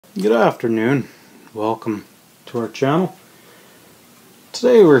Good afternoon. Welcome to our channel.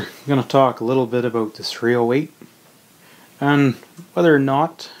 Today we're going to talk a little bit about the 308 and whether or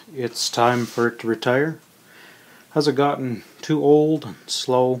not it's time for it to retire. Has it gotten too old and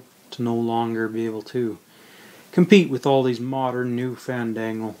slow to no longer be able to compete with all these modern new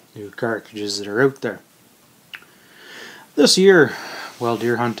fandangle new cartridges that are out there? This year, while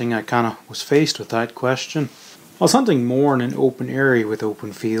deer hunting, I kind of was faced with that question. I was hunting more in an open area with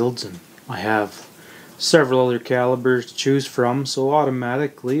open fields, and I have several other calibers to choose from, so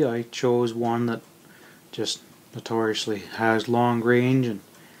automatically I chose one that just notoriously has long range.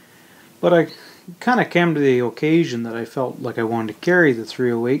 But I kind of came to the occasion that I felt like I wanted to carry the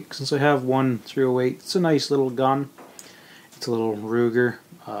 308, since I have one 308. It's a nice little gun. It's a little Ruger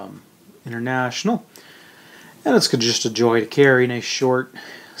International, and it's just a joy to carry. Nice short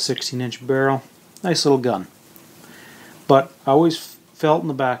 16-inch barrel. Nice little gun. But I always felt in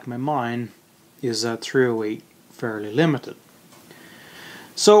the back of my mind, is that 308 fairly limited?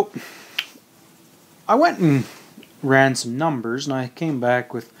 So I went and ran some numbers, and I came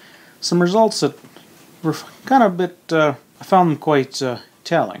back with some results that were kind of a bit, I found them quite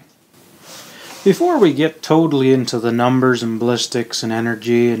telling. Before we get totally into the numbers and ballistics and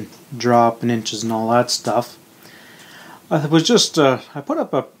energy and drop and inches and all that stuff, I was just, I put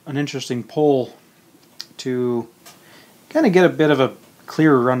up an interesting poll to kind of get a bit of a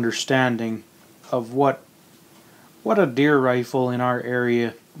clearer understanding of what a deer rifle in our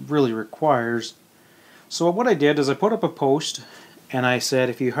area really requires. So what I did is I put up a post and I said,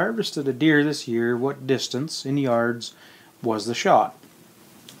 if you harvested a deer this year, what distance in yards was the shot?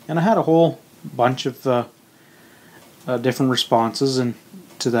 And I had a whole bunch of different responses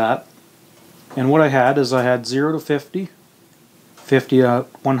to that. And what I had is I had 0 to 50, 50 to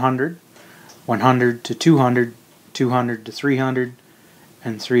 100, 100 to 200, 200 to 300,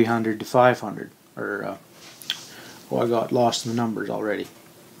 and 300 to 500. I got lost in the numbers already.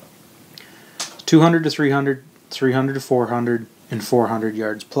 200 to 300, 300 to 400, and 400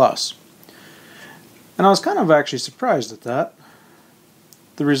 yards plus. And I was kind of actually surprised at that.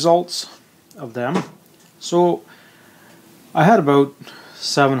 The results of them. So I had about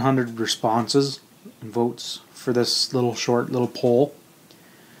 700 responses and votes for this short little poll.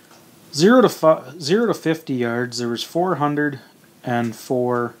 0 to 50 yards, there was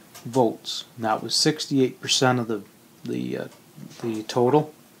 404 votes. And that was 68% of the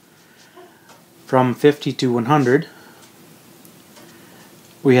total. From 50 to 100,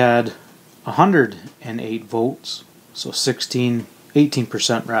 we had 108 votes, so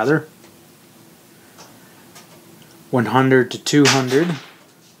 18% rather. 100 to 200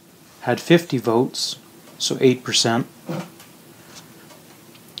 had 50 votes, so 8%.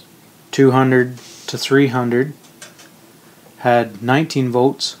 200 to 300 had 19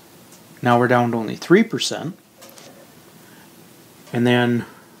 votes. Now we're down to only 3%. And then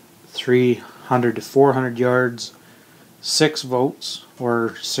 300 to 400 yards, 6 votes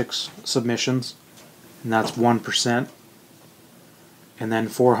or 6 submissions, and that's 1%. And then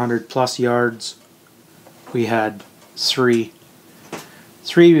 400 plus yards, we had three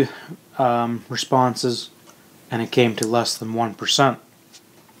responses, and it came to less than 1%.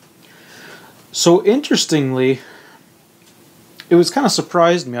 So interestingly, it was kind of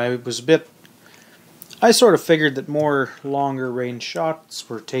surprised me. I sort of figured that more longer range shots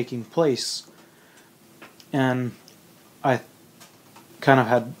were taking place, and I kind of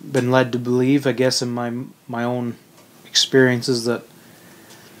had been led to believe, I guess in my own experiences, that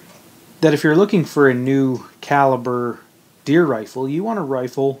if you're looking for a new caliber deer rifle, you want a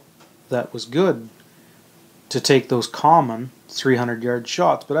rifle that was good to take those common 300 yard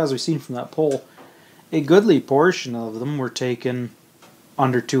shots. But as we've seen from that poll, a goodly portion of them were taken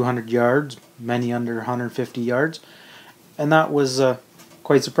under 200 yards, many under 150 yards, and that was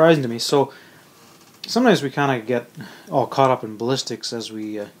quite surprising to me. So sometimes we kind of get all caught up in ballistics as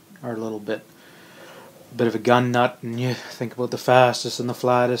we are a little bit of a gun nut, and you think about the fastest and the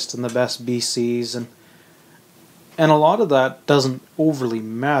flattest and the best BCs, and a lot of that doesn't overly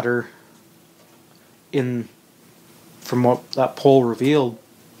matter from what that poll revealed,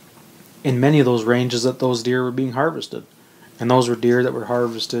 in many of those ranges that those deer were being harvested. And those were deer that were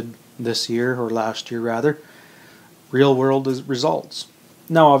harvested this year, or last year rather, real world results.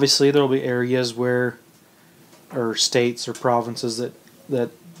 Now obviously there will be areas or states or provinces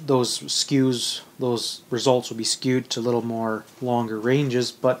that those results will be skewed to a little more longer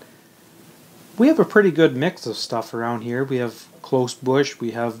ranges, but we have a pretty good mix of stuff around here. We have close bush,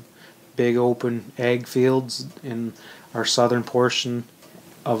 we have big open ag fields in our southern portion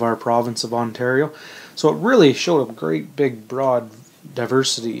of our province of Ontario. So it really showed a great big broad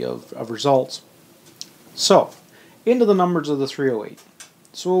diversity of results. So, into the numbers of the 308.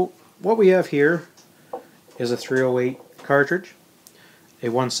 So, what we have here is a 308 cartridge, a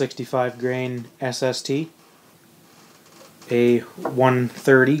 165 grain SST, a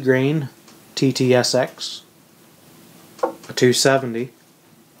 130 grain TTSX, a 270,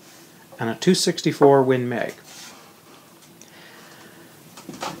 and a 264 Win Mag.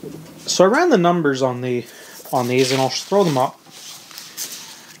 So I ran the numbers on these, and I'll throw them up.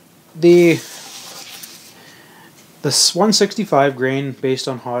 This 165 grain, based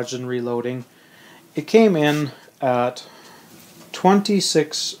on Hodgdon reloading, it came in at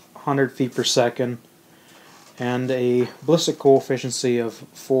 2,600 feet per second and a ballistic coefficient of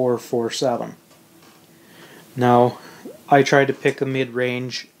 447. Now, I tried to pick a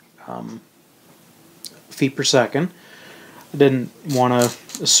mid-range feet per second. I didn't want to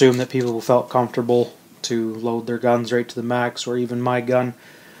assume that people felt comfortable to load their guns right to the max, or even my gun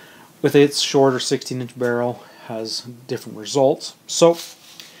with its shorter 16-inch barrel has different results. So,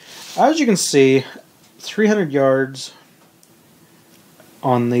 as you can see, 300 yards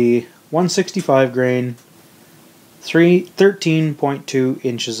on the 165 grain, 13.2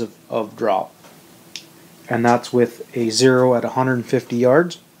 inches of drop. And that's with a 0 at 150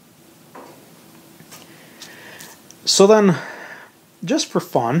 yards. So then, just for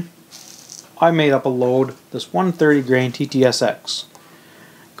fun, I made up a load, this 130 grain TTSX,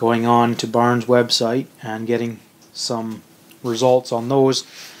 going on to Barnes' website and getting some results on those.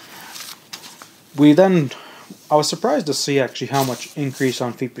 I was surprised to see actually how much increase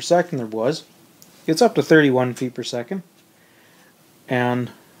on feet per second there was. It's up to 31 feet per second.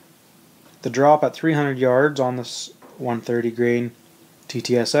 And the drop at 300 yards on this 130 grain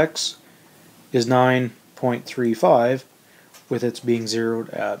TTSX is 9.35, with its being zeroed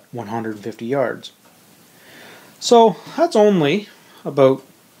at 150 yards. So that's only about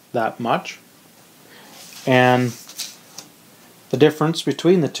that much. And the difference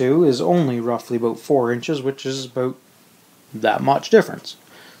between the two is only roughly about 4 inches, which is about that much difference.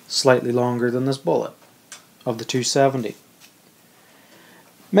 Slightly longer than this bullet of the 270.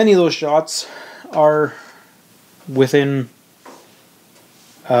 Many of those shots are within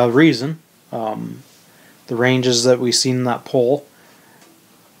reason. The ranges that we've seen in that poll,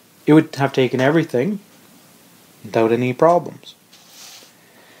 it would have taken everything without any problems.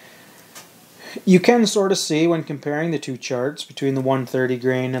 You can sort of see when comparing the two charts between the 130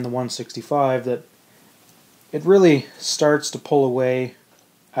 grain and the 165 that it really starts to pull away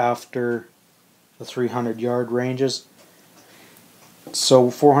after the 300 yard ranges. So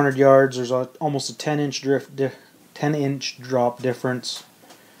 400 yards, there's almost a 10-inch drop difference,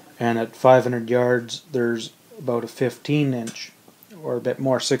 and at 500 yards there's about a 15-inch or a bit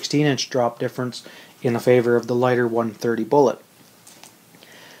more, 16-inch drop difference in the favor of the lighter 130 bullet.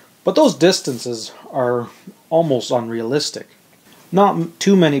 But those distances are almost unrealistic. Not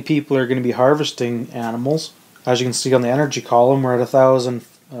too many people are going to be harvesting animals. As you can see on the energy column, we're at 1,000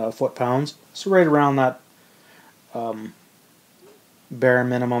 foot-pounds, so right around that bare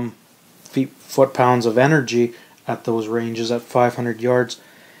minimum foot-pounds of energy at those ranges at 500 yards.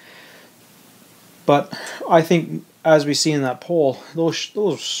 But I think, as we see in that poll, those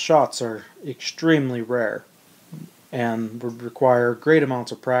shots are extremely rare and would require great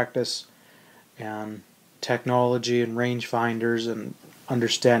amounts of practice and technology and rangefinders and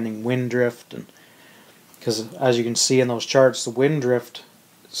understanding wind drift. And because as you can see in those charts, the wind drift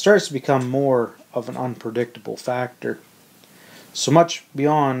starts to become more of an unpredictable factor. So much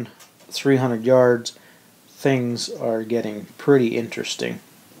beyond 300 yards, things are getting pretty interesting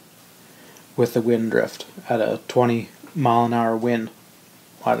with the wind drift at a 20-mile-an-hour wind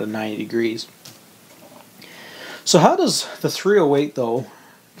out of 90 degrees. So how does the 308 though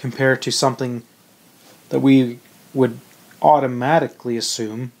compare to something that we would automatically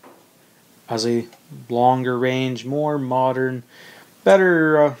assume as a longer range, more modern,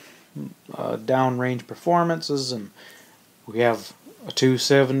 better downrange performances? And we have a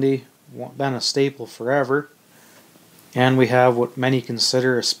 270, been a staple forever, and we have what many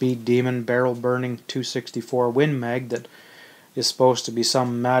consider a speed demon, barrel burning 264 Win Mag that is supposed to be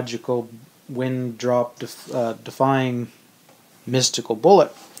some magical wind drop defying mystical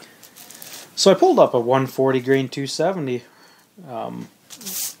bullet. So I pulled up a 140 grain 270.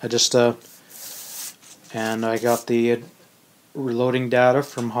 And I got the reloading data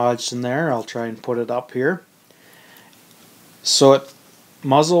from Hodgdon there. I'll try and put it up here. So at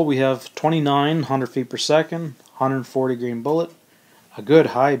muzzle we have 2,900 feet per second, 140 grain bullet, a good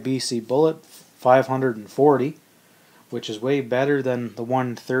high BC bullet, 540, which is way better than the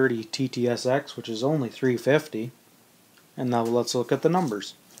 130 TTSX, which is only 350. and now let's look at the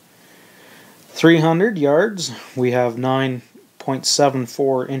numbers. 300 yards, we have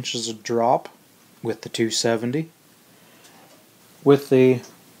 9.74 inches of drop with the 270. With the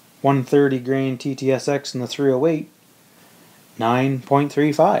 130 grain TTSX and the 308,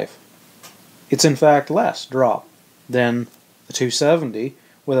 9.35. It's in fact less drop than the 270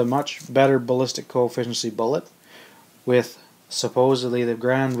 with a much better ballistic coefficient bullet with supposedly the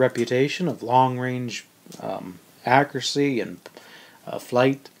grand reputation of long range accuracy and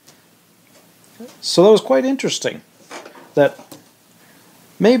flight. So that was quite interesting that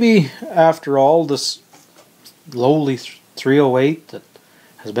maybe after all this lowly 308 that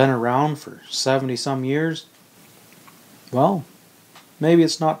has been around for 70 some years, well, maybe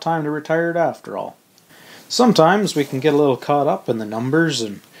it's not time to retire it after all. Sometimes we can get a little caught up in the numbers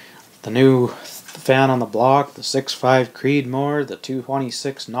and the new fan on the block, the 6.5 Creedmoor, the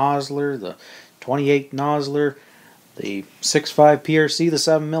 226 Nosler, the 28 Nosler, the 6.5 PRC, the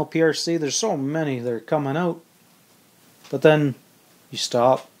 7mm PRC. There's so many that are coming out. But then you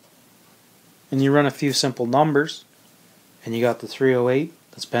stop and you run a few simple numbers and you got the 308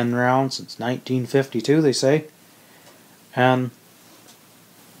 that's been around since 1952, they say, and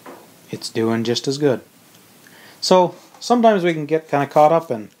it's doing just as good. So sometimes we can get kind of caught up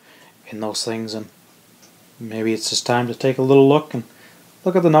in those things, and maybe it's just time to take a little look and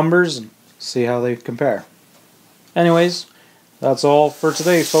look at the numbers and see how they compare. Anyways, that's all for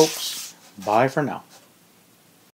today, folks. Bye for now.